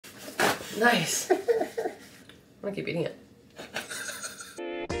Nice. I'm gonna keep eating it.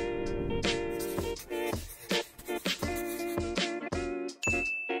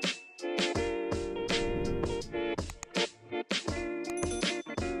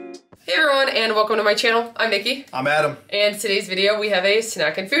 Hey everyone, and welcome to my channel. I'm Nikki. I'm Adam. And today's video we have a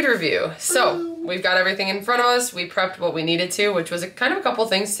snack and food review. So we've got everything in front of us. We prepped what we needed to, which was kind of a couple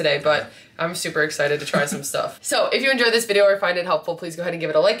things today, but I'm super excited to try some stuff. So if you enjoyed this video or find it helpful, please go ahead and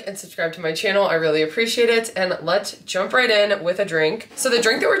give it a like and subscribe to my channel. I really appreciate it. And let's jump right in with a drink. So the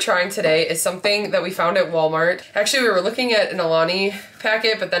drink that we're trying today is something that we found at Walmart. Actually, we were looking at an Alani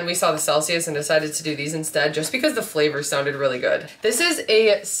packet, but then we saw the Celsius and decided to do these instead just because the flavor sounded really good. This is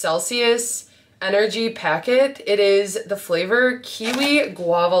a Celsius energy packet. It is the flavor kiwi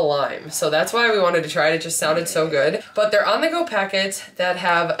guava lime. So that's why we wanted to try it. It just sounded so good. But they're on-the-go packets that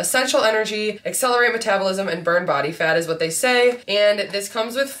have essential energy, accelerate metabolism, and burn body fat is what they say. And this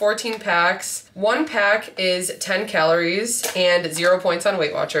comes with 14 packs. One pack is 10 calories and 0 points on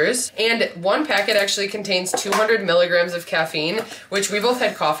WeightWatchers. And one packet actually contains 200 milligrams of caffeine, which we both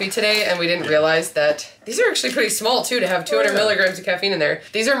had coffee today and we didn't realize that these are actually pretty small too to have 200 milligrams of caffeine in there.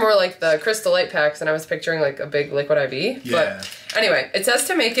 These are more like the Crystal Light packs and I was picturing like a big liquid IV. Yeah. But anyway, it says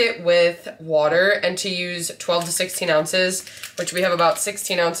to make it with water and to use 12 to 16 ounces, which we have about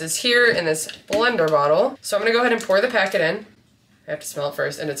 16 ounces here in this blender bottle. So I'm gonna go ahead and pour the packet in. I have to smell it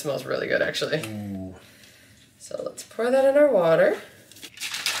first, and it smells really good, actually. Ooh. So let's pour that in our water.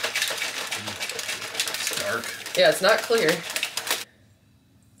 It's dark. Yeah, it's not clear.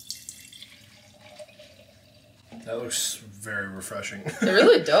 That looks very refreshing. It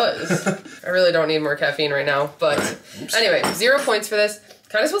really does. I really don't need more caffeine right now, but anyway, 0 points for this.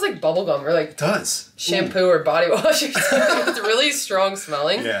 Kind of smells like bubble gum or like It does. shampoo or body wash or something. It's really strong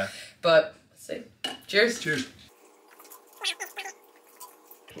smelling. Yeah. But let's see. Cheers. Cheers.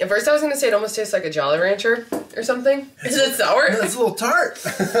 At first I was gonna say it almost tastes like a Jolly Rancher or something. Is it sour? It's a little tart.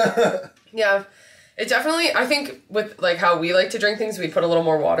 Yeah. It definitely, I think with like how we like to drink things, we'd put a little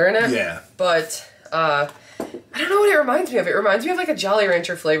more water in it. Yeah. But I don't know what it reminds me of. It reminds me of like a Jolly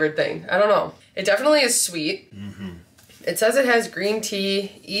Rancher flavored thing. I don't know. It definitely is sweet. Mm-hmm. It says it has green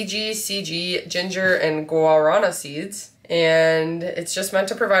tea, EGCG, ginger, and guarana seeds. And it's just meant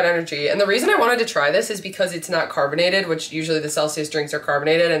to provide energy. And the reason I wanted to try this is because it's not carbonated, which usually the Celsius drinks are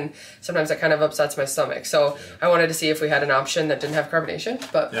carbonated, and sometimes that kind of upsets my stomach. So I wanted to see if we had an option that didn't have carbonation.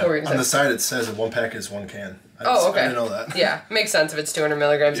 But Yeah. On the side it says that one pack is 1 can. Oh, okay. I didn't know that. Yeah, makes sense if it's 200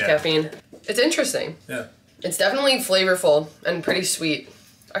 milligrams of caffeine. It's interesting. Yeah. It's definitely flavorful and pretty sweet.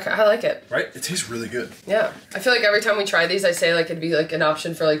 I like it. Right? It tastes really good. Yeah. I feel like every time we try these, I say like it'd be like an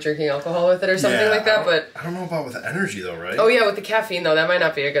option for like drinking alcohol with it or something like that, but... I don't know about with the energy though, right? Oh yeah, with the caffeine though, that might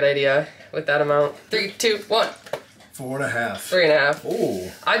not be a good idea with that amount. 3, 2, 1. 4.5. 3.5.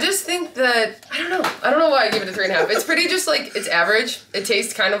 Oh. I just think that, I don't know why I give it a 3.5. It's pretty just like, it's average. It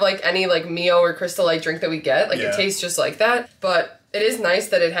tastes kind of like any like Mio or Crystal Light drink that we get. Like it tastes just like that, but it is nice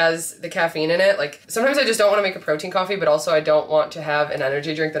that it has the caffeine in it. Like sometimes I just don't want to make a protein coffee, but also I don't want to have an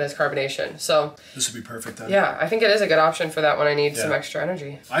energy drink that has carbonation. So This would be perfect then. yeah, I think it is a good option for that when I need some extra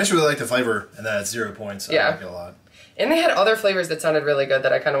energy. I just really like the flavor and that it's 0 points. So I like it a lot. And they had other flavors that sounded really good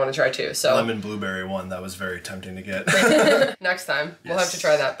that I kind of want to try too. So Lemon blueberry one, that was very tempting to get. next time we'll have to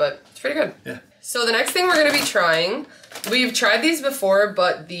try that, but it's pretty good. Yeah. So the next thing we're going to be trying, we've tried these before,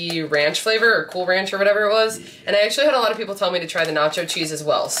 but the ranch flavor or Cool Ranch or whatever it was, and I actually had a lot of people tell me to try the nacho cheese as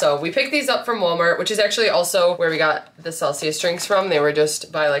well. So we picked these up from Walmart, which is actually also where we got the Celsius drinks from. They were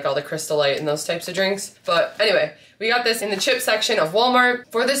just by like all the Crystal Light and those types of drinks. But anyway, we got this in the chip section of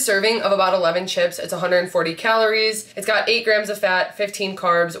Walmart. For this serving of about 11 chips, it's 140 calories. It's got 8 grams of fat, 15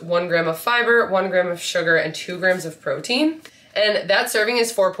 carbs, 1 gram of fiber, 1 gram of sugar, and 2 grams of protein. And that serving is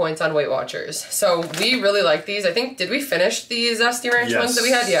 4 points on WeightWatchers. So we really like these. I think, did we finish the Zesty Ranch ones that we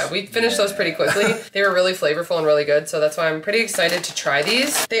had? Yeah, we finished those pretty quickly. They were really flavorful and really good, so that's why I'm pretty excited to try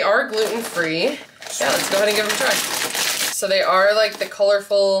these. They are gluten-free. Yeah, let's go ahead and give them a try. So they are like the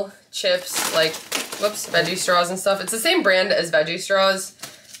colorful chips, like, whoops, veggie straws and stuff. It's the same brand as veggie straws,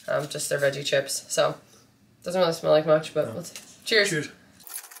 just they're veggie chips. So, doesn't really smell like much, but let's see. Cheers. Cheers.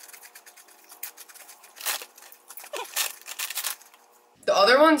 The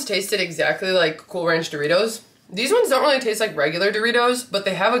other ones tasted exactly like Cool Ranch Doritos. These ones don't really taste like regular Doritos, but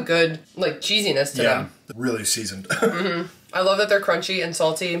they have a good, like, cheesiness to them. Yeah, really seasoned. I love that they're crunchy and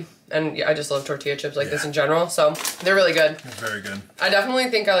salty, and yeah, I just love tortilla chips like this in general, so they're really good. Very good. I definitely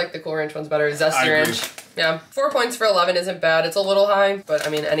think I like the Cool Ranch ones better. Zesty Ranch. Yeah, 4 points for 11 isn't bad. It's a little high, but I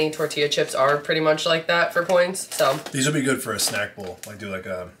mean, any tortilla chips are pretty much like that for points, so. These would be good for a snack bowl, like do like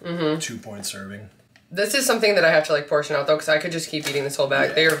a 2 point serving. This is something that I have to like portion out though, because I could just keep eating this whole bag.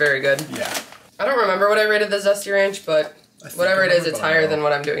 Yeah. They are very good. Yeah. I don't remember what I rated the Zesty Ranch, but whatever it is, it's higher than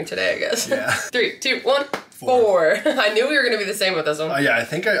what I'm doing today, I guess. Yeah. 3, 2, 1, 4. I knew we were gonna be the same with this one. Yeah, I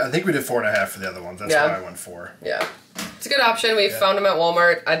think we did 4.5 for the other ones. That's why I went 4. Yeah. It's a good option. We found them at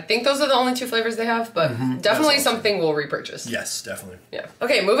Walmart. I think those are the only 2 flavors they have, but definitely something we'll repurchase. Yes, definitely. Yeah.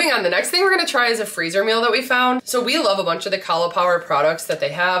 Okay, moving on. The next thing we're going to try is a freezer meal that we found. So we love a bunch of the Cauliflower products that they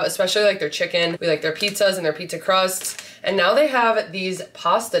have, especially like their chicken. We like their pizzas and their pizza crusts. And now they have these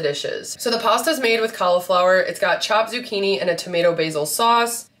pasta dishes. So the pasta is made with cauliflower. It's got chopped zucchini and a tomato basil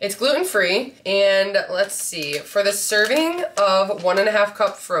sauce. It's gluten-free, and let's see, for the serving of 1.5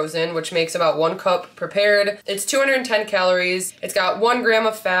 cup frozen, which makes about 1 cup prepared, it's 210 calories. It's got 1 gram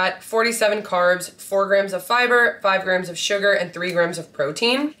of fat, 47 carbs, 4 grams of fiber, 5 grams of sugar, and 3 grams of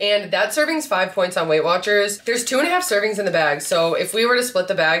protein. And that serving's 5 points on Weight Watchers. There's 2.5 servings in the bag, so if we were to split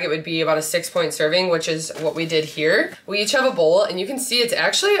the bag, it would be about a 6-point serving, which is what we did here. We each have a bowl, and you can see it's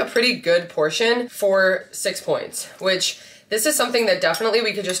actually a pretty good portion for 6 points, which this is something that definitely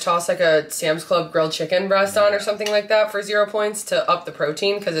we could just toss like a Sam's Club grilled chicken breast on or something like that for 0 points to up the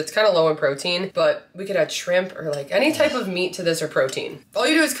protein, because it's kind of low in protein, but we could add shrimp or like any type of meat to this or protein. All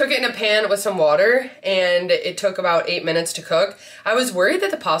you do is cook it in a pan with some water, and it took about 8 minutes to cook. I was worried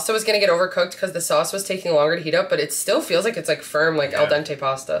that the pasta was gonna get overcooked because the sauce was taking longer to heat up, but it still feels like it's like firm, like al dente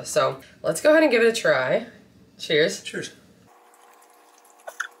pasta. So let's go ahead and give it a try. Cheers. Cheers.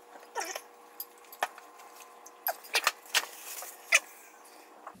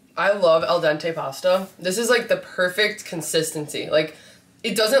 I love al dente pasta. This is like the perfect consistency. Like,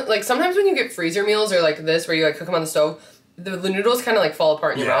 it doesn't, like sometimes when you get freezer meals or like this where you like cook them on the stove, the noodles kind of like fall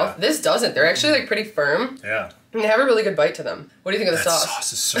apart in your mouth. This doesn't. They're actually like pretty firm. Yeah. And they have a really good bite to them. What do you think of the sauce?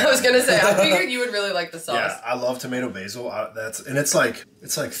 Sauce is so I was gonna say, I figured you would really like the sauce. Yeah, I love tomato basil. And it's like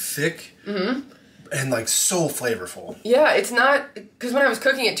thick. And like so flavorful. Yeah, it's not, because when I was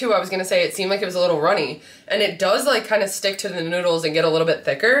cooking it too, I was gonna say it seemed like it was a little runny, and it does like kind of stick to the noodles and get a little bit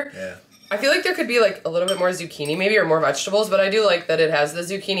thicker. Yeah. I feel like there could be like a little bit more zucchini maybe, or more vegetables, but I do like that it has the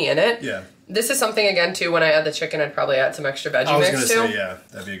zucchini in it. Yeah. This is something, again, too, when I add the chicken, I'd probably add some extra veggie mix, too. I was gonna say, yeah,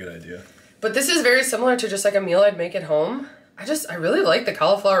 that'd be a good idea. But this is very similar to just like a meal I'd make at home. I really like the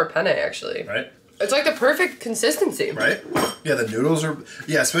cauliflower penne, actually. Right? It's like the perfect consistency. Right? Yeah, the noodles are,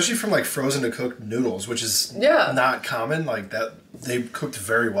 especially from like frozen to cooked noodles, which is not common, like that, they cooked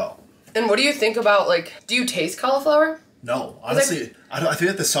very well. And what do you think about, like, do you taste cauliflower? No, honestly, I think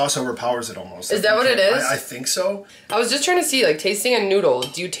that the sauce overpowers it almost. Is that what it is? I think so. I was just trying to see, like, tasting a noodle,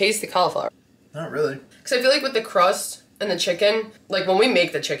 do you taste the cauliflower? Not really. Because I feel like with the crust and the chicken, like when we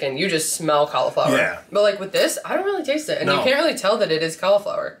make the chicken, you just smell cauliflower. Yeah. But like with this, I don't really taste it. And you can't really tell that it is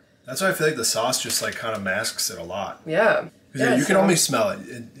cauliflower. That's why I feel like the sauce just like kind of masks it a lot. Yeah. Yeah, you can only smell it.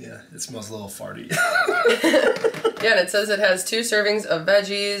 It smells a little farty. Yeah, and it says it has 2 servings of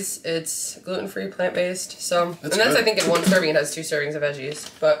veggies. It's gluten-free, plant-based. So, that's I think in 1 serving it has 2 servings of veggies.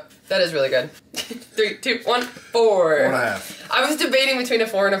 But that is really good. 3, 2, 1, 4. 4.5. I was debating between a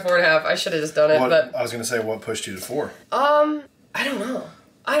 4 and a 4.5. I should have just done it, but I was gonna say, what pushed you to 4? I don't know.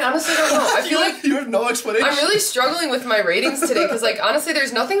 I honestly don't know. I feel like you have no explanation. I'm really struggling with my ratings today because, like, honestly,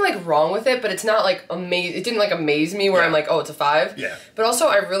 there's nothing like wrong with it, but it's not like it didn't like amaze me where I'm like, oh, it's a 5. Yeah. But also,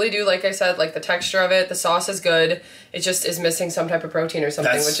 I really do, like I said, like the texture of it. The sauce is good. It just is missing some type of protein or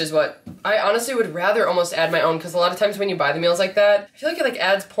something, which is what I honestly would rather almost add my own, because a lot of times when you buy the meals like that, I feel like it like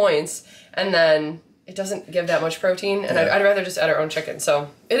adds points and then it doesn't give that much protein, and I'd rather just add our own chicken. So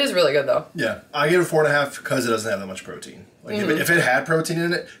it is really good though. Yeah, I give it 4.5 because it doesn't have that much protein. Like if it had protein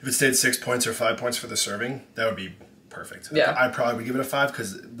in it, if it stayed 6 points or 5 points for the serving, that would be perfect. Yeah, I probably would give it a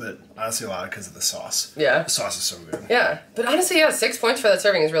 5 but honestly a lot because of the sauce. Yeah, the sauce is so good. Yeah, but honestly, 6 points for that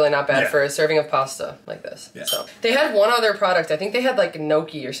serving is really not bad for a serving of pasta like this. Yeah. So they had one other product. I think they had like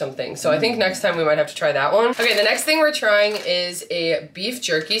gnocchi or something. So I think next time we might have to try that one. Okay, the next thing we're trying is a beef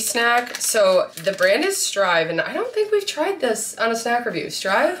jerky snack. So the brand is Strive, and I don't think we've tried this on a snack review.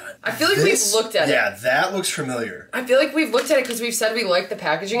 Strive? I feel like we've looked at it. Yeah, that looks familiar. I feel like we've looked at it because we've said we like the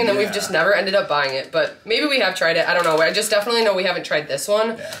packaging, and then we've just never ended up buying it. But maybe we have tried it. I don't know. I just definitely know we haven't tried this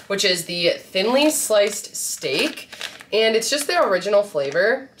one, which is the thinly sliced steak, and it's just their original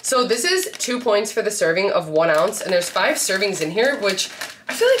flavor. So this is 2 points for the serving of 1 ounce, and there's 5 servings in here, which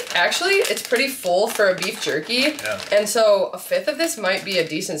I feel like actually it's pretty full for a beef jerky. Yeah. And so a 5th of this might be a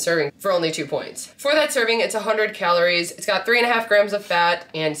decent serving for only 2 points. For that serving, it's 100 calories. It's got 3.5 grams of fat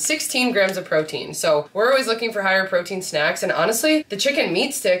and 16 grams of protein. So we're always looking for higher protein snacks. And honestly, the chicken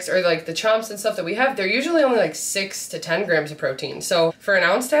meat sticks or like the chomps and stuff that we have, they're usually only like 6 to 10 grams of protein. So for an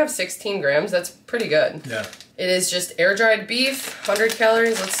ounce to have 16 grams, that's pretty good. Yeah. It is just air-dried beef, 100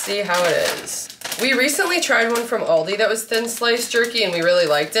 calories. Let's see how it is. We recently tried one from Aldi that was thin sliced jerky and we really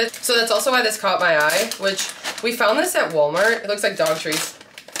liked it. So that's also why this caught my eye, which we found this at Walmart. It looks like dog treats,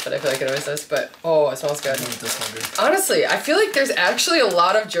 but I feel like it always does. But oh, it smells good. It does smell good. Honestly, I feel like there's actually a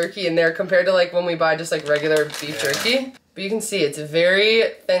lot of jerky in there compared to like when we buy just like regular beef jerky. But you can see it's very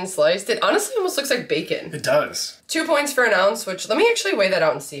thin sliced. It honestly almost looks like bacon. It does. 2 points for an ounce, which let me actually weigh that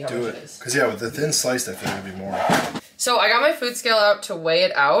out and see how much it is. Because yeah, with the thin sliced, I think it'd be more. So I got my food scale out to weigh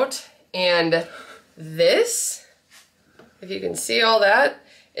it out, and this, if you can see all that,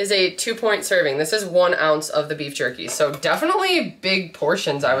 is a 2-point serving. This is 1 ounce of the beef jerky. So definitely big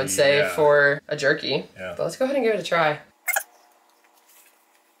portions, I would say, for a jerky. Yeah. But let's go ahead and give it a try.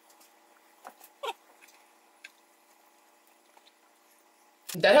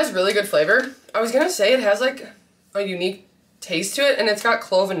 That has really good flavor. I was gonna say it has like a unique taste to it, and it's got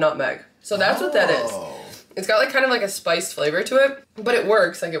clove and nutmeg. So that's what that is. It's got like kind of like a spiced flavor to it, but it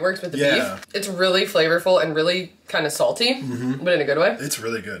works. Like it works with the beef. It's really flavorful and really kind of salty, but in a good way. It's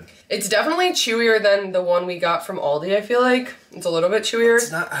really good. It's definitely chewier than the one we got from Aldi, I feel like. It's a little bit chewier.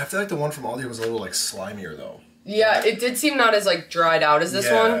 It's not, I feel like the one from Aldi was a little like slimier though. Yeah, it did seem not as like dried out as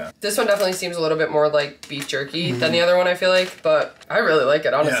this one. This one definitely seems a little bit more like beef jerky than the other one, I feel like, but I really like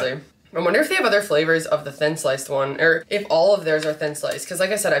it, honestly. Yeah. I wonder if they have other flavors of the thin sliced one, or if all of theirs are thin sliced. Because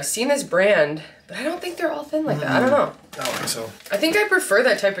like I said, I've seen this brand, but I don't think they're all thin like that. I don't know. I don't think so. I think I prefer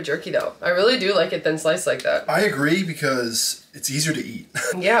that type of jerky though. I really do like it thin sliced like that. I agree because it's easier to eat.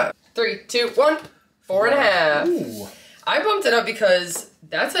 Yeah. 3, 2, 1, 4.5. Ooh. I bumped it up because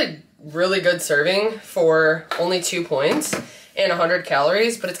that's a really good serving for only 2 points and 100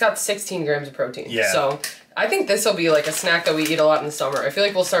 calories, but it's got 16 grams of protein. Yeah. So I think this will be like a snack that we eat a lot in the summer. I feel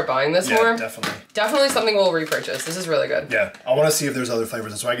like we'll start buying this more. Definitely. Definitely something we'll repurchase. This is really good. Yeah. I want to see if there's other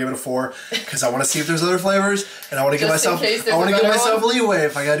flavors. That's why I give it a 4, because I want to see if there's other flavors, and I want to give myself leeway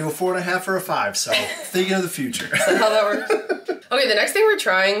if I got to do a 4.5 or a 5. So thinking of the future. Is that how that works? Okay, the next thing we're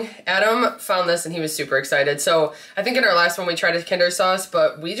trying, Adam found this and he was super excited. So I think in our last one we tried a Kinder sauce,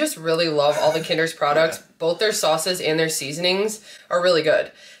 but we just really love all the Kinder's products. Yeah. Both their sauces and their seasonings are really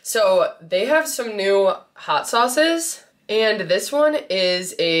good. So they have some new hot sauces, and this one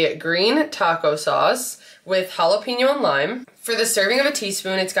is a green taco sauce with jalapeno and lime. For the serving of a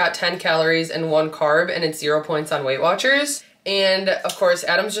teaspoon, it's got 10 calories and 1 carb, and it's 0 points on WeightWatchers. And of course,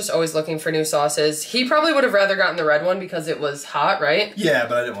 Adam's just always looking for new sauces. He probably would have rather gotten the red one because it was hot, right? Yeah,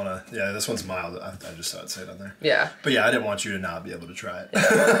 but I didn't want to. Yeah, this one's mild. I just thought I'd say it on there. Yeah. But yeah, I didn't want you to not be able to try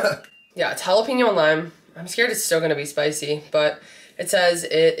it. Yeah, it's jalapeno and lime. I'm scared it's still going to be spicy, but it says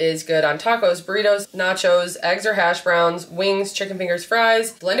it is good on tacos, burritos, nachos, eggs or hash browns, wings, chicken fingers,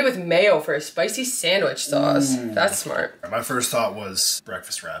 fries, blended with mayo for a spicy sandwich sauce. Ooh. That's smart. My first thought was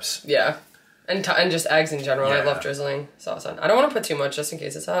breakfast wraps. Yeah. And just eggs in general. Yeah. I love drizzling sauce on. I don't want to put too much just in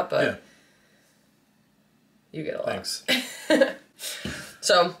case it's hot, but you get a lot. Thanks.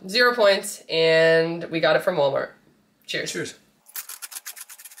 So, 0 points, and we got it from Walmart. Cheers. Cheers.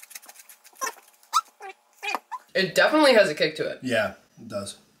 It definitely has a kick to it. Yeah, it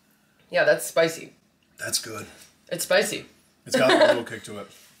does. Yeah, that's spicy. That's good. It's spicy. It's got a little kick to it.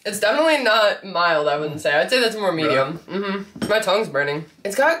 It's definitely not mild, I wouldn't say. I'd say that's more medium. Really? My tongue's burning.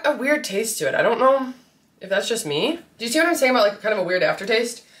 It's got a weird taste to it. I don't know if that's just me. Do you see what I'm saying about like kind of a weird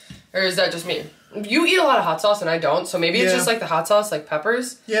aftertaste? Or is that just me? You eat a lot of hot sauce and I don't, so maybe it's just like the hot sauce, like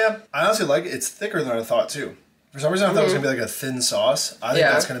peppers. Yeah, I honestly like it. It's thicker than I thought too. For some reason I thought it was going to be like a thin sauce. I think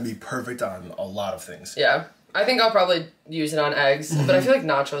that's going to be perfect on a lot of things. Yeah. I think I'll probably use it on eggs, but I feel like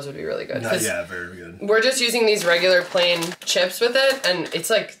nachos would be really good. Yeah, very good. We're just using these regular plain chips with it, and it's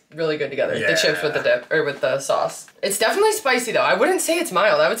like really good together. Yeah. The chips with the dip, or with the sauce. It's definitely spicy though. I wouldn't say it's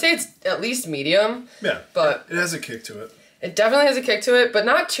mild. I would say it's at least medium. Yeah, but it has a kick to it. It definitely has a kick to it, but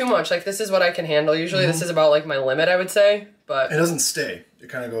not too much. Like this is what I can handle. Usually this is about like my limit, I would say, but... It doesn't stay. It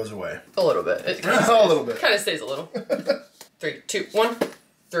kind of goes away. A little bit. It a little bit. Kind of stays a little. 3, 2, 1,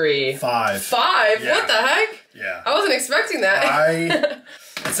 3. 5. 5? Yeah. What the heck? Yeah. I wasn't expecting that.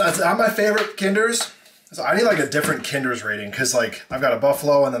 It's not my favorite Kinders. So I need like a different Kinders rating because like I've got a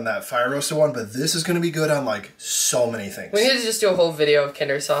buffalo and then that fire roasted one, but this is going to be good on like so many things. We need to just do a whole video of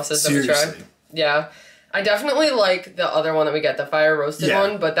Kinder sauces that we tried. Yeah. I definitely like the other one that we get, the fire roasted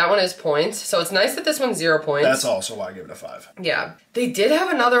one, but that one is points. So it's nice that this one's 0 points. That's also why I give it a 5. Yeah. They did have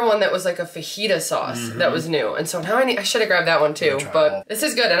another one that was like a fajita sauce that was new. And so now I should have grabbed that one too. But this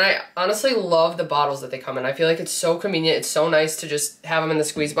is good. And I honestly love the bottles that they come in. I feel like it's so convenient. It's so nice to just have them in the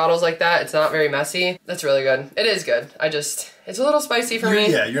squeeze bottles like that. It's not very messy. That's really good. It is good. it's a little spicy for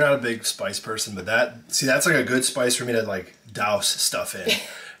me. Yeah, you're not a big spice person, but that's like a good spice for me to like douse stuff in.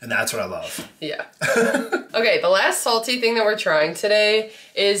 and that's what I love. Yeah. Okay, the last salty thing that we're trying today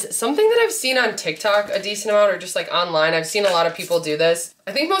is something that I've seen on TikTok a decent amount, or just like online. I've seen a lot of people do this.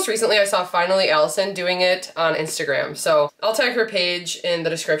 I think most recently I saw Finally Allison doing it on Instagram. So I'll tag her page in the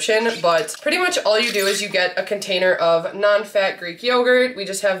description, but pretty much all you do is you get a container of non-fat Greek yogurt. We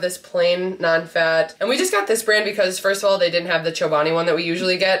just have this plain non-fat, and we just got this brand because first of all, they didn't have the Chobani one that we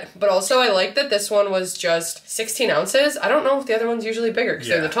usually get, but also I like that this one was just 16 ounces. I don't know if the other one's usually bigger because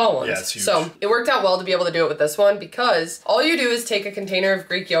they're the tall ones. Yeah, it's huge. So it worked out well to be able to do it with this one because all you do is take a container of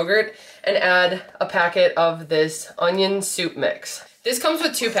Greek yogurt and add a packet of this onion soup mix. This comes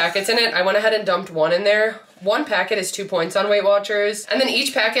with 2 packets in it. I went ahead and dumped one in there. One packet is 2 points on WeightWatchers, and then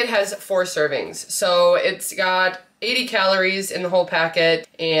each packet has 4 servings. So it's got 80 calories in the whole packet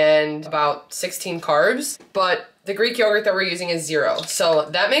and about 16 carbs, but the Greek yogurt that we're using is 0. So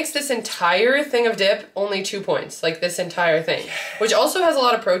that makes this entire thing of dip only 2 points, like this entire thing, which also has a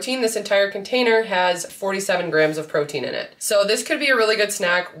lot of protein. This entire container has 47 grams of protein in it. So this could be a really good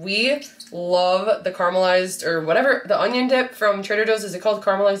snack. We love the caramelized, or whatever, the onion dip from Trader Joe's. Is it called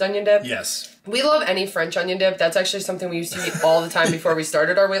caramelized onion dip? Yes. We love any French onion dip. That's actually something we used to eat all the time before we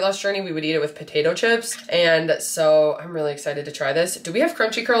started our weight loss journey. We would eat it with potato chips. And so I'm really excited to try this. Do we have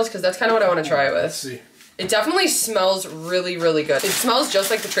crunchy curls? Because that's kind of what I want to try it with. Let's see. It definitely smells really, really good. It smells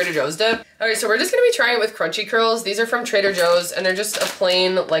just like the Trader Joe's dip. Okay, so we're just gonna be trying it with crunchy curls. These are from Trader Joe's, and they're just a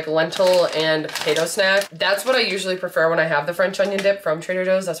plain like lentil and potato snack. That's what I usually prefer when I have the French onion dip from Trader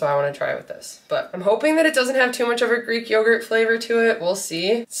Joe's. That's why I wanna try it with this. But I'm hoping that it doesn't have too much of a Greek yogurt flavor to it. We'll see.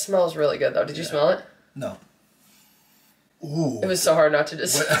 It smells really good though. Did you smell it? No. Ooh. It was so hard not to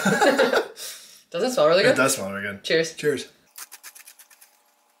just... Doesn't it smell really good? It does smell really good. Cheers. Cheers.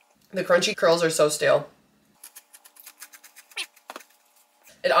 The crunchy curls are so stale.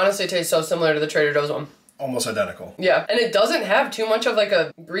 It honestly tastes so similar to the Trader Joe's one. Almost identical. Yeah, and it doesn't have too much of like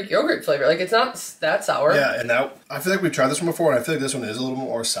a Greek yogurt flavor. Like it's not that sour. Yeah, and that, I feel like we've tried this one before, and I feel like this one is a little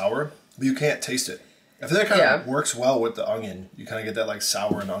more sour, but you can't taste it. I feel like it kind of works well with the onion. You kind of get that like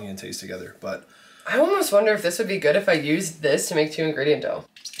sour and onion taste together, but... I almost wonder if this would be good if I used this to make 2-ingredient dough.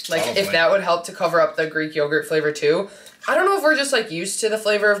 Like Probably. if that would help to cover up the Greek yogurt flavor too. I don't know if we're just like used to the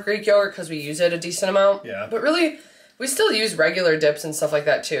flavor of Greek yogurt because we use it a decent amount. Yeah. But really... we still use regular dips and stuff like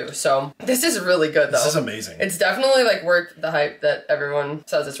that too. So this is really good though. This is amazing. It's definitely like worth the hype that everyone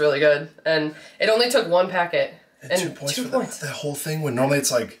says it's really good. And it only took 1 packet. And 2 points two for points. that whole thing, when normally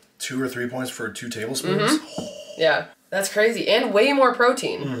it's like 2 or 3 points for 2 tablespoons. Mm-hmm. Yeah, that's crazy. And way more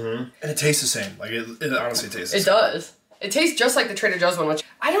protein. Mm-hmm. And it tastes the same. Like it honestly tastes the same. It does. It tastes just like the Trader Joe's one, which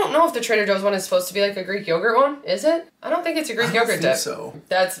I don't know if the Trader Joe's one is supposed to be like a Greek yogurt one. Is it? I don't think it's a Greek yogurt dip. So.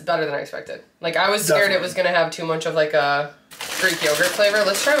 That's better than I expected. Like I was scared it was gonna have too much of like a Greek yogurt flavor.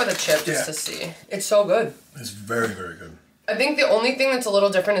 Let's try it with a chip just to see. It's so good. It's very, very good. I think the only thing that's a little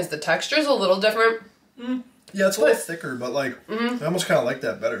different is the texture is a little different. Yeah, it's a little thicker, but like, I almost kind of like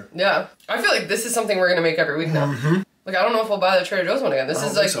that better. Yeah. I feel like this is something we're gonna make every week now. Like, I don't know if we'll buy the Trader Joe's one again. This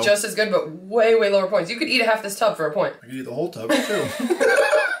is like just as good, but way, way lower points. You could eat half this tub for a point. I could eat the whole tub too.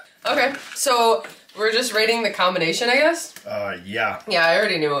 Okay, so we're just rating the combination, I guess? Yeah. Yeah, I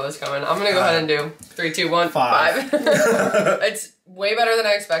already knew what was coming. I'm gonna go ahead and do 3, 2, 1, 5. It's way better than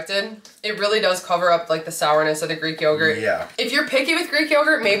I expected. It really does cover up like the sourness of the Greek yogurt. Yeah. If you're picky with Greek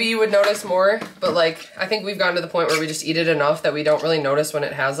yogurt, maybe you would notice more, but like I think we've gotten to the point where we just eat it enough that we don't really notice when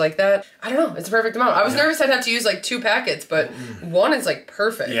it has like that. I don't know, it's a perfect amount. I was nervous I'd have to use like 2 packets, but 1 is like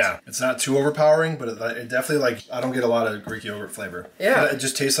perfect. Yeah, it's not too overpowering, but it definitely like, I don't get a lot of Greek yogurt flavor. Yeah. It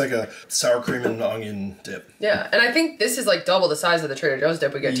just tastes like a sour cream and onion dip. Yeah, and I think this is like double the size of the Trader Joe's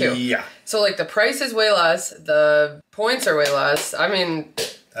dip we get too. Yeah. So like the price is way less, the points are way less. I mean...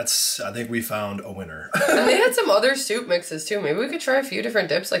 I think we found a winner. And they had some other soup mixes too. Maybe we could try a few different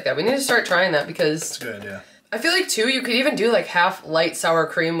dips like that. We need to start trying that because... It's good, yeah. I feel like too, you could even do like half light sour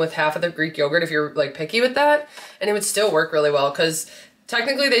cream with half of the Greek yogurt if you're like picky with that. And it would still work really well because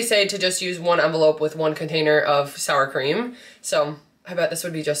technically they say to just use 1 envelope with 1 container of sour cream. So... I bet this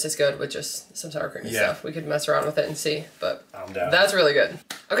would be just as good with just some sour cream and stuff. We could mess around with it and see, but I'm down. That's really good.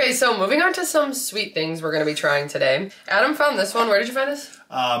 Okay, so moving on to some sweet things we're going to be trying today. Adam found this one. Where did you find this?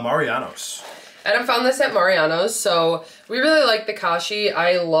 Mariano's. Adam found this at Mariano's, so we really like the kashi.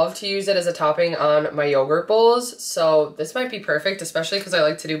 I love to use it as a topping on my yogurt bowls, so this might be perfect, especially because I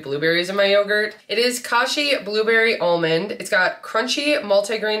like to do blueberries in my yogurt. It is kashi blueberry almond. It's got crunchy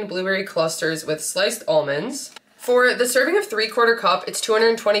multigrain blueberry clusters with sliced almonds. For the serving of 3/4 cup, it's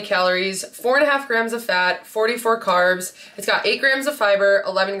 220 calories, 4.5 grams of fat, 44 carbs. It's got 8 grams of fiber,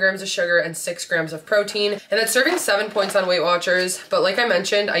 11 grams of sugar, and 6 grams of protein. And that's serving 7 points on Weight Watchers. But like I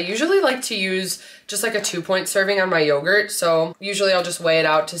mentioned, I usually like to use just like a 2-point serving on my yogurt. So usually I'll just weigh it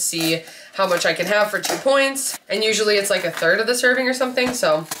out to see how much I can have for 2 points. And usually it's like 1/3 of the serving or something.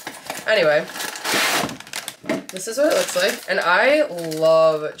 So anyway, this is what it looks like. And I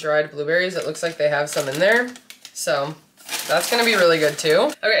love dried blueberries. It looks like they have some in there. So that's gonna be really good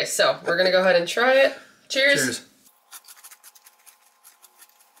too. Okay, so we're gonna go ahead and try it. Cheers. Cheers.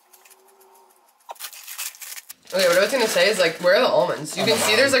 Okay, what I was gonna say is like, where are the almonds? You can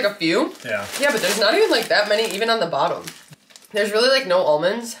see there's like a few. Yeah. Yeah, but there's not even like that many even on the bottom. There's really like no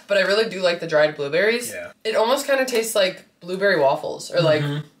almonds, but I really do like the dried blueberries. Yeah. It almost kind of tastes like blueberry waffles or like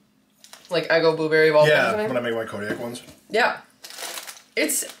Eggo blueberry waffles. Yeah, when I make my Kodiak ones. Yeah.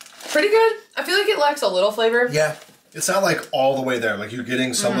 It's pretty good. I feel like it lacks a little flavor. Yeah. It's not like all the way there. Like you're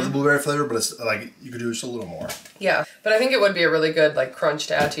getting some of the blueberry flavor, but it's like you could do just a little more. Yeah, but I think it would be a really good like crunch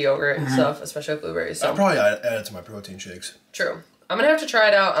to add to yogurt and stuff, especially with blueberries. So. I'll probably add it to my protein shakes. True. I'm gonna have to try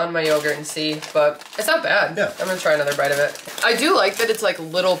it out on my yogurt and see, but it's not bad. Yeah. I'm gonna try another bite of it. I do like that it's like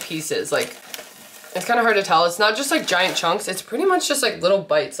little pieces. Like, it's kind of hard to tell. It's not just like giant chunks. It's pretty much just like little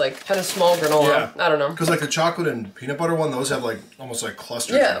bites, like kind of small granola. Yeah. I don't know. Because like the chocolate and peanut butter one, those have like almost like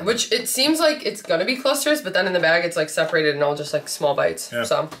clusters. Yeah, which it seems like it's gonna be clusters, but then in the bag it's like separated and all just like small bites. Yeah.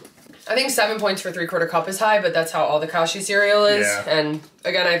 So I think 7 points for 3/4 cup is high, but that's how all the Kashi cereal is. Yeah. And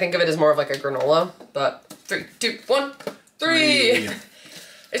again, I think of it as more of like a granola. But 3, 2, 1, 3.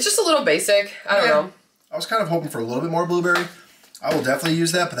 It's just a little basic. I don't know. I was kind of hoping for a little bit more blueberry. I will definitely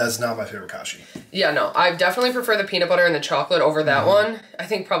use that, but that's not my favorite Kashi. Yeah, no. I definitely prefer the peanut butter and the chocolate over that one. I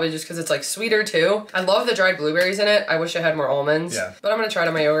think probably just because it's like sweeter too. I love the dried blueberries in it. I wish I had more almonds. Yeah. But I'm going to try it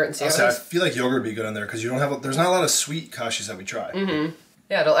on my yogurt and see how it is. I feel like yogurt would be good on there because you don't have, there's not a lot of sweet Kashis that we try.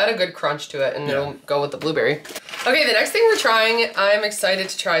 Yeah, it'll add a good crunch to it and it'll go with the blueberry. Okay, the next thing we're trying, I'm excited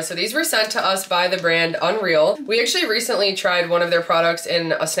to try. So these were sent to us by the brand Unreal. We actually recently tried one of their products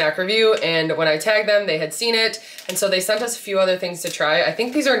in a snack review, and when I tagged them, they had seen it, and so they sent us a few other things to try. I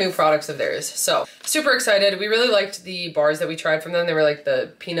think these are new products of theirs. So super excited. We really liked the bars that we tried from them. They were like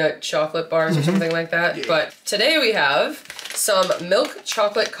the peanut chocolate bars or something like that. Yeah. But today we have some milk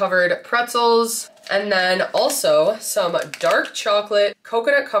chocolate covered pretzels, and then also some dark chocolate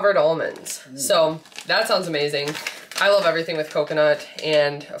coconut covered almonds. So that sounds amazing. I love everything with coconut,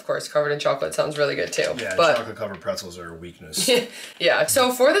 and of course covered in chocolate sounds really good too. Yeah, chocolate covered pretzels are a weakness. Yeah,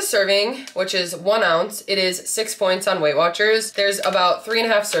 so for the serving, which is 1 ounce, it is 6 points on Weight Watchers. There's about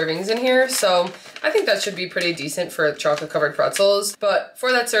 3.5 servings in here, so I think that should be pretty decent for chocolate covered pretzels. But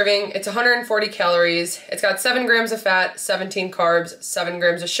for that serving, it's 140 calories. It's got 7 grams of fat, 17 carbs, 7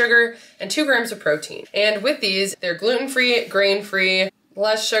 grams of sugar, and 2 grams of protein. And with these, they're gluten-free, grain-free,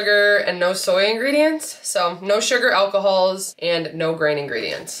 less sugar, and no soy ingredients. So no sugar alcohols and no grain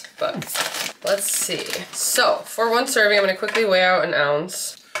ingredients. But let's see. So for one serving, I'm gonna quickly weigh out 1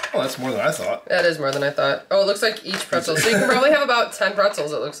 ounce. Oh, that's more than I thought. That is more than I thought. Oh, it looks like each pretzel. So you can probably have about 10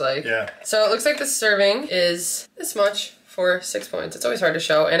 pretzels, it looks like. Yeah. So it looks like the serving is this much for 6 points. It's always hard to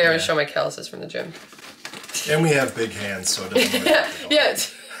show, and I always show my calluses from the gym. And we have big hands, so it doesn't yeah.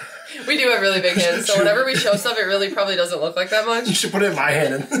 We do have really big hands, so whenever we show stuff, it really probably doesn't look like that much. You should put it in my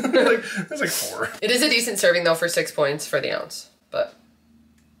hand, and there's like 4. It is a decent serving, though, for 6 points for the ounce. But,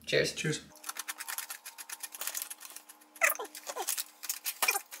 cheers. Cheers.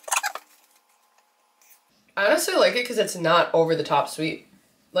 I honestly like it because it's not over the top sweet.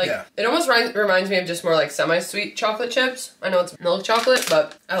 Like, it almost reminds me of just more like semi-sweet chocolate chips. I know it's milk chocolate,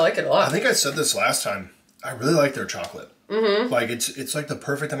 but I like it a lot. I think I said this last time. I really like their chocolate. Like it's like the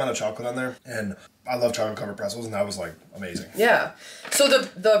perfect amount of chocolate on there, and I love chocolate covered pretzels, and that was like amazing. Yeah. So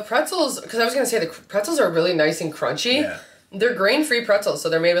the pretzels, because I was gonna say the pretzels are really nice and crunchy. Yeah. They're grain-free pretzels, so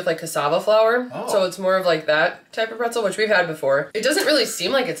they're made with like cassava flour. Oh. So it's more of like that type of pretzel, which we've had before. It doesn't really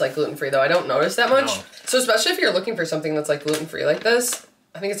seem like it's like gluten-free though. I don't notice that much. No. So especially if you're looking for something that's like gluten-free like this,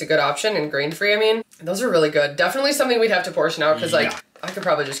 I think it's a good option, and grain-free, I mean. Those are really good. Definitely something we'd have to portion out, because like I could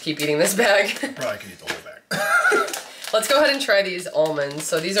probably just keep eating this bag. Probably could eat the whole bag. Let's go ahead and try these almonds.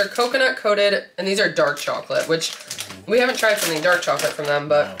 So these are coconut coated, and these are dark chocolate, which we haven't tried something dark chocolate from them,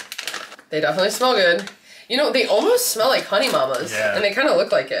 but they definitely smell good. You know, they almost smell like Honey Mamas, and they kind of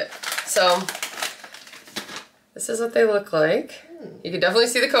look like it. So this is what they look like. You can definitely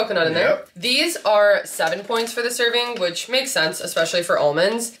see the coconut in there. These are 7 points for the serving, which makes sense, especially for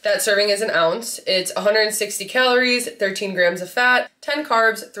almonds. That serving is an ounce. It's 160 calories, 13 grams of fat, 10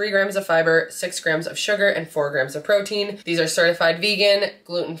 carbs, 3 grams of fiber, 6 grams of sugar, and 4 grams of protein. These are certified vegan,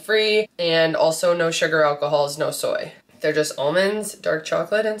 gluten-free, and also no sugar, alcohols, no soy. They're just almonds, dark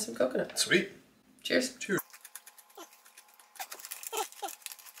chocolate, and some coconut. Sweet. Cheers. Cheers.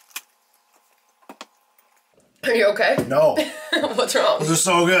 Are you okay? No. What's wrong? Those are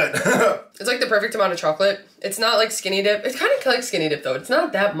so good. It's like the perfect amount of chocolate. It's not like skinny dip. It's kind of like skinny dip though. It's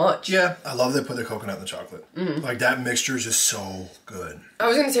not that much. Yeah. I love they put the coconut in the chocolate. Like that mixture is just so good. I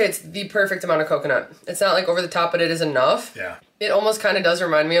was gonna say it's the perfect amount of coconut. It's not like over the top, but it is enough. Yeah. It almost kind of does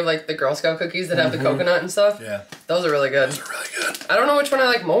remind me of like the Girl Scout cookies that have the coconut and stuff. Yeah. Those are really good. Those are really good. I don't know which one I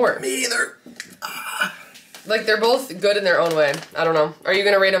like more. Me either. Like they're both good in their own way. I don't know. Are you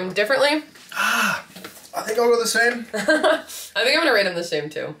gonna rate them differently? I think I'll go the same. I think I'm gonna rate them the same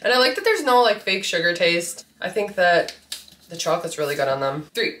too. And I like that there's no like fake sugar taste. I think that the chocolate's really good on them.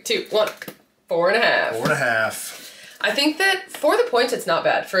 3, 2, 1. 4.5. 4.5. I think that for the points, it's not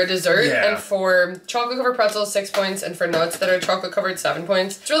bad. For a dessert and for chocolate covered pretzels, 6 points, and for nuts that are chocolate covered, 7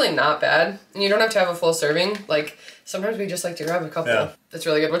 points, it's really not bad. And you don't have to have a full serving. Like, sometimes we just like to grab a couple. Yeah. That's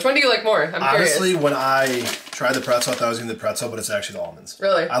really good. Which one do you like more? I'm curious. Honestly, when I tried the pretzel, I thought I was going to do the pretzel, but it's actually the almonds.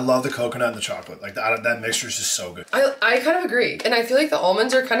 Really? I love the coconut and the chocolate. Like, that mixture is just so good. I kind of agree. And I feel like the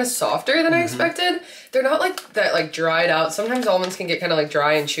almonds are kind of softer than I expected. They're not like that, like, dried out. Sometimes almonds can get kind of, like,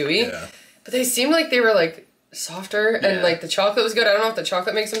 dry and chewy. Yeah. But they seemed like they were, like, softer, and like the chocolate was good. I don't know if the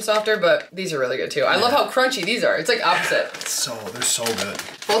chocolate makes them softer, but these are really good too. I love how crunchy these are. It's like opposite. They're so good.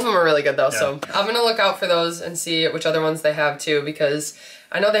 Both of them are really good though, so I'm gonna look out for those and see which other ones they have too, because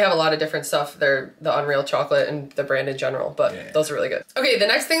I know they have a lot of different stuff. They're the Unreal chocolate and the brand in general, but those are really good. Okay, the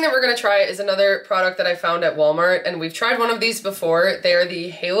next thing that we're gonna try is another product that I found at Walmart, and we've tried one of these before. They are the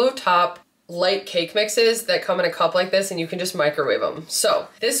Halo Top light cake mixes that come in a cup like this, and you can just microwave them. So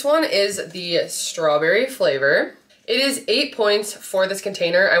this one is the strawberry flavor. It is 8 points for this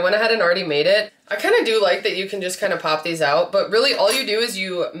container. I went ahead and already made it. I kind of do like that you can just kind of pop these out, but really all you do is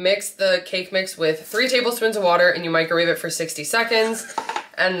you mix the cake mix with 3 tablespoons of water and you microwave it for 60 seconds,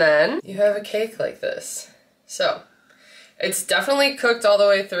 and then you have a cake like this. So it's definitely cooked all the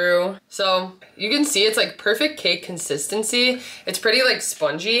way through. So you can see it's like perfect cake consistency. It's pretty like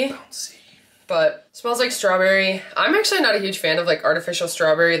spongy. Bouncy. But smells like strawberry. I'm actually not a huge fan of like artificial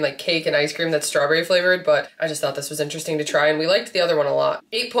strawberry and like cake and ice cream that's strawberry flavored, but I just thought this was interesting to try, and we liked the other one a lot.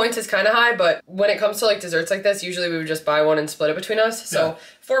 8 points is kind of high, but when it comes to like desserts like this, usually we would just buy one and split it between us. So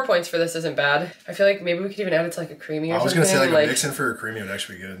 4 points for this isn't bad. I feel like maybe we could even add it to like a creamy or something. I was gonna say like a mix-in for a creamy would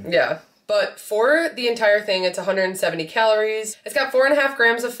actually be good. Yeah. But for the entire thing, it's 170 calories. It's got 4.5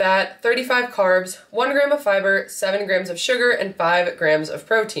 grams of fat, 35 carbs, 1 gram of fiber, 7 grams of sugar, and 5 grams of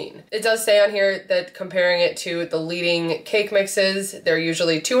protein. It does say on here that comparing it to the leading cake mixes, they're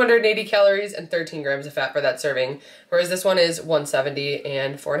usually 280 calories and 13 grams of fat for that serving, whereas this one is 170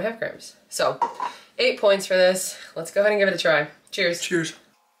 and 4.5 grams. So 8 points for this. Let's go ahead and give it a try. Cheers. Cheers.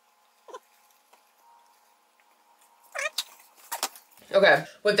 Okay,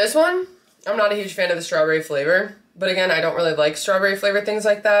 with this one, I'm not a huge fan of the strawberry flavor, but again, I don't really like strawberry flavored things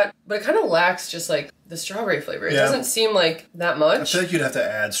like that, but it kind of lacks just like the strawberry flavor. It doesn't seem like that much. I feel like you'd have to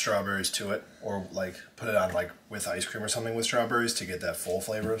add strawberries to it, or like put it on like with ice cream or something with strawberries to get that full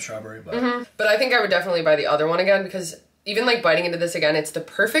flavor of strawberry. But But I think I would definitely buy the other one again, because even like biting into this again, it's the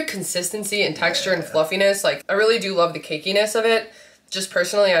perfect consistency and texture and fluffiness. Like I really do love the cakiness of it. Just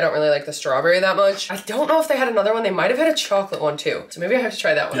personally, I don't really like the strawberry that much. I don't know if they had another one. They might have had a chocolate one too. So maybe I have to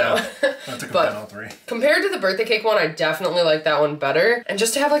try that one out. I have to combine all 3. Compared to the birthday cake one, I definitely like that one better. And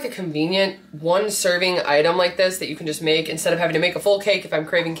just to have like a convenient one serving item like this that you can just make instead of having to make a full cake if I'm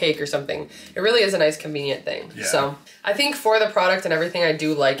craving cake or something. It really is a nice convenient thing. Yeah. So I think for the product and everything, I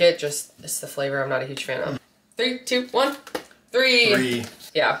do like it. Just it's the flavor I'm not a huge fan of. 3, 2, 1, 3. 3.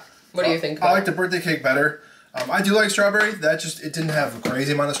 Yeah. What do you think? I like the birthday cake better. I do like strawberry. It didn't have a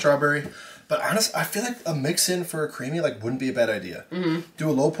crazy amount of strawberry. But honestly, I feel like a mix-in for a creamy wouldn't be a bad idea. Do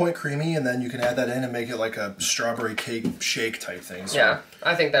a low point creamy, and then you can add that in and make it like a strawberry cake shake type thing. So. Yeah,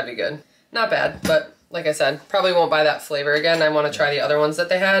 I think that'd be good. Not bad, but like I said, probably won't buy that flavor again. I want to try the other ones that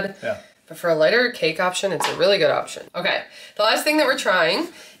they had. Yeah. But for a lighter cake option, it's a really good option. Okay, the last thing that we're trying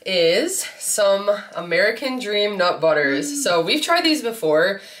is some American Dream nut butters. So we've tried these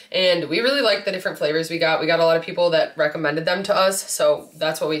before, and we really like the different flavors we got. We got a lot of people that recommended them to us, so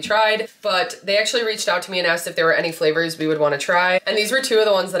that's what we tried. But they actually reached out to me and asked if there were any flavors we would want to try, and these were 2 of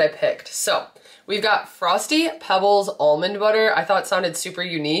the ones that I picked. So We've got Frosty Pebbles almond butter. I thought it sounded super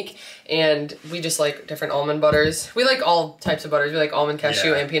unique, and we just like different almond butters. We like all types of butters. We like almond,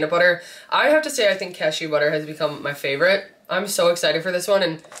 cashew, and peanut butter. I have to say I think cashew butter has become my favorite. I'm so excited for this one,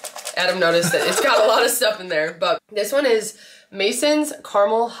 and Adam noticed that it's got a lot of stuff in there, but this one is Mason's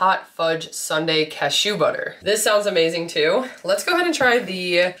Caramel Hot Fudge Sundae Cashew Butter. This sounds amazing too. Let's go ahead and try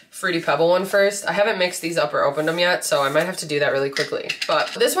the Fruity Pebble one first. I haven't mixed these up or opened them yet, so I might have to do that really quickly.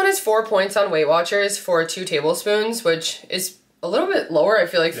 But this one is 4 points on WeightWatchers for 2 tablespoons, which is a little bit lower, I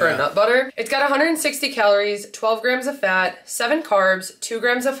feel like, for a nut butter. It's got 160 calories, 12 grams of fat, 7 carbs, 2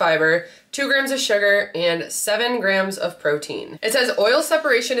 grams of fiber, 2 grams of sugar, and 7 grams of protein. It says oil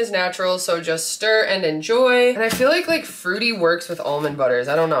separation is natural, so just stir and enjoy. And I feel like fruity works with almond butters.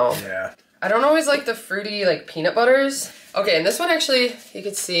 I don't know. Yeah. I don't always like the fruity like peanut butters. Okay, and this one actually, you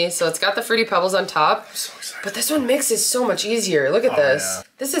can see, so it's got the Fruity Pebbles on top. I'm so excited. But this one mixes so much easier. Look at this. Yeah.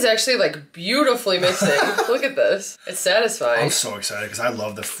 This is actually like beautifully mixing. Look at this. It's satisfying. I'm so excited because I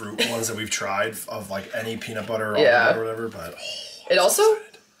love the fruit ones that we've tried of like any peanut butter or almond butter or whatever, but it also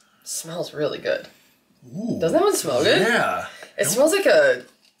smells really good. Ooh. Doesn't that one smell good? Yeah. It smells like a...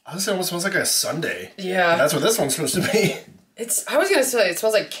 I would say it almost smells like a sundae. Yeah. And that's what this one's supposed to be. I was gonna say it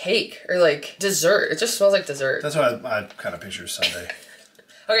smells like cake or like dessert. It just smells like dessert. That's what I kind of picture sundae.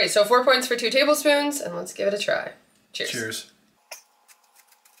 Okay, so 4 points for 2 tablespoons, and let's give it a try. Cheers. Cheers.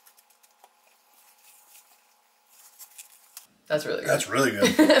 That's really good. That's really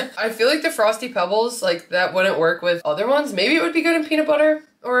good. I feel like the Frosty Pebbles, like that wouldn't work with other ones. Maybe it would be good in peanut butter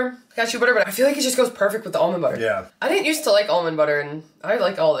or cashew butter, but I feel like it just goes perfect with the almond butter. Yeah. I didn't used to like almond butter, and I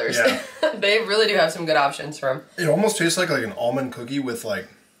like all theirs. Yeah. They really do have some good options for them. It almost tastes like an almond cookie with like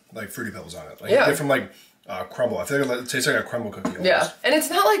Fruity Pebbles on it. Like different like crumble. I feel like it tastes like a crumble cookie almost. Yeah. And it's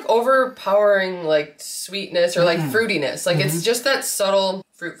not like overpowering like sweetness or like fruitiness. Like it's just that subtle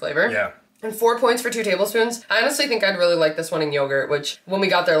fruit flavor. Yeah. And 4 points for 2 tablespoons. I honestly think I'd really like this one in yogurt, which when we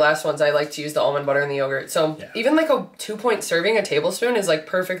got their last ones, I like to use the almond butter in the yogurt. So even like a 2-point serving, a tablespoon is like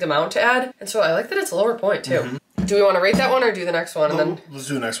perfect amount to add. And so I like that it's a lower point too. Do we want to rate that one or do the next one? Well, and then let's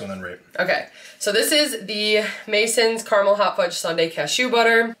do the next one then rate. Okay. So this is the Mason's Caramel Hot Fudge Sundae Cashew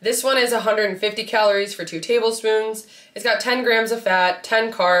Butter. This one is 150 calories for 2 tablespoons. It's got 10 grams of fat,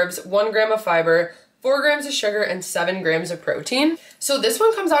 10 carbs, 1 gram of fiber, 4 grams of sugar, and 7 grams of protein. So this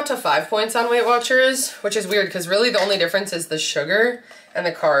one comes out to 5 points on WeightWatchers, which is weird because really the only difference is the sugar and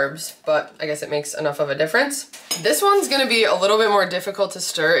the carbs, but I guess it makes enough of a difference. This one's gonna be a little bit more difficult to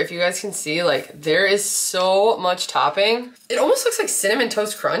stir. If you guys can see, like there is so much topping. It almost looks like Cinnamon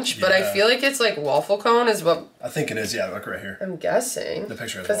Toast Crunch, but I feel like it's like waffle cone is what... I think it is, yeah, look right here. I'm guessing. The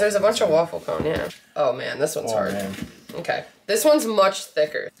picture of because there's a bunch of waffle cone, yeah. Oh man, this one's hard. Man. Okay, this one's much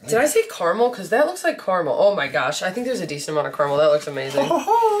thicker. Did I say caramel? Because that looks like caramel. Oh my gosh, I think there's a decent amount of caramel. That looks amazing.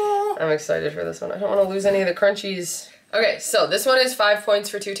 I'm excited for this one. I don't want to lose any of the crunchies. Okay, so this one is 5 points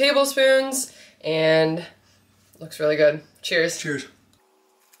for 2 tablespoons, and looks really good. Cheers. Cheers.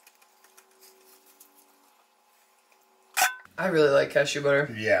 I really like cashew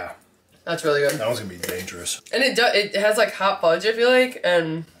butter. Yeah. That's really good. That one's gonna be dangerous. And it has like hot fudge, I feel like,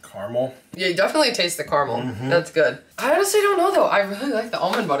 and... Caramel. Yeah, you definitely taste the caramel. That's good. I honestly don't know though. I really like the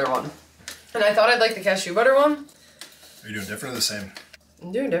almond butter one. And I thought I'd like the cashew butter one. Are you doing different or the same?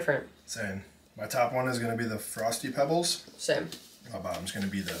 I'm doing different. Same. My top one is going to be the Frosty Pebbles. Same. My bottom's going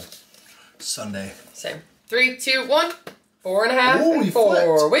to be the Sundae. Same. 3, 2, 1. 4.5. Ooh, and 4.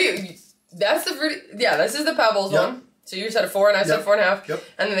 flipped. Wait, that's the fruity. Yeah, this is the Pebbles one. So you said a 4 and I said 4.5. Yep.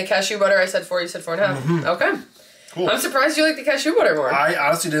 And then the cashew butter, I said 4, you said 4.5. Okay. Cool. I'm surprised you like the cashew butter more. I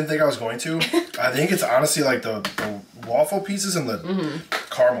honestly didn't think I was going to. I think it's honestly like the waffle pieces and the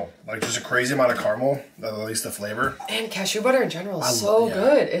caramel. Like just a crazy amount of caramel, at least the flavor. And cashew butter in general is so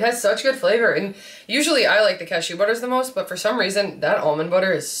good. It has such good flavor. And usually I like the cashew butters the most, but for some reason that almond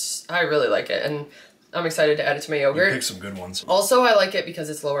butter is, I really like it. And I'm excited to add it to my yogurt. You pick some good ones. Also, I like it because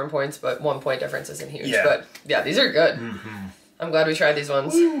it's lower in points, but 1 point difference isn't huge. Yeah. But yeah, these are good. I'm glad we tried these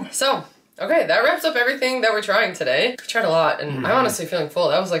ones. Woo. So, okay, that wraps up everything that we're trying today. We tried a lot, and I'm honestly feeling full.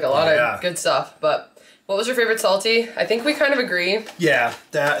 That was like a lot of good stuff. But what was your favorite salty? I think we kind of agree. Yeah,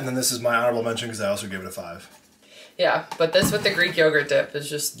 that, and then this is my honorable mention because I also gave it a 5. Yeah, but this with the Greek yogurt dip is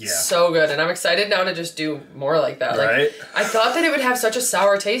just so good, and I'm excited now to just do more like that. Right? Like, I thought that it would have such a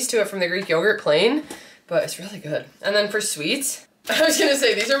sour taste to it from the Greek yogurt plain, but it's really good. And then for sweets, I was gonna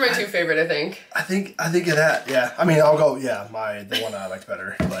say these are my 2 favorite. I think of that. Yeah, I mean I'll go. Yeah, the one I liked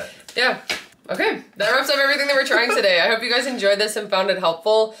better. But yeah, Okay, that wraps up everything that we're trying today. I hope you guys enjoyed this and found it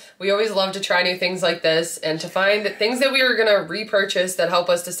helpful. We always love to try new things like this and to find things that we are gonna repurchase that help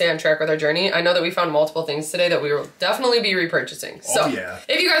us to stay on track with our journey. I know that we found multiple things today that we will definitely be repurchasing. So,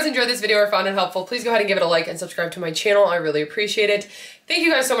 if you guys enjoyed this video or found it helpful, please go ahead and give it a like and subscribe to my channel. I really appreciate it. Thank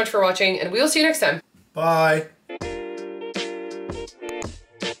you guys so much for watching, and we will see you next time. Bye.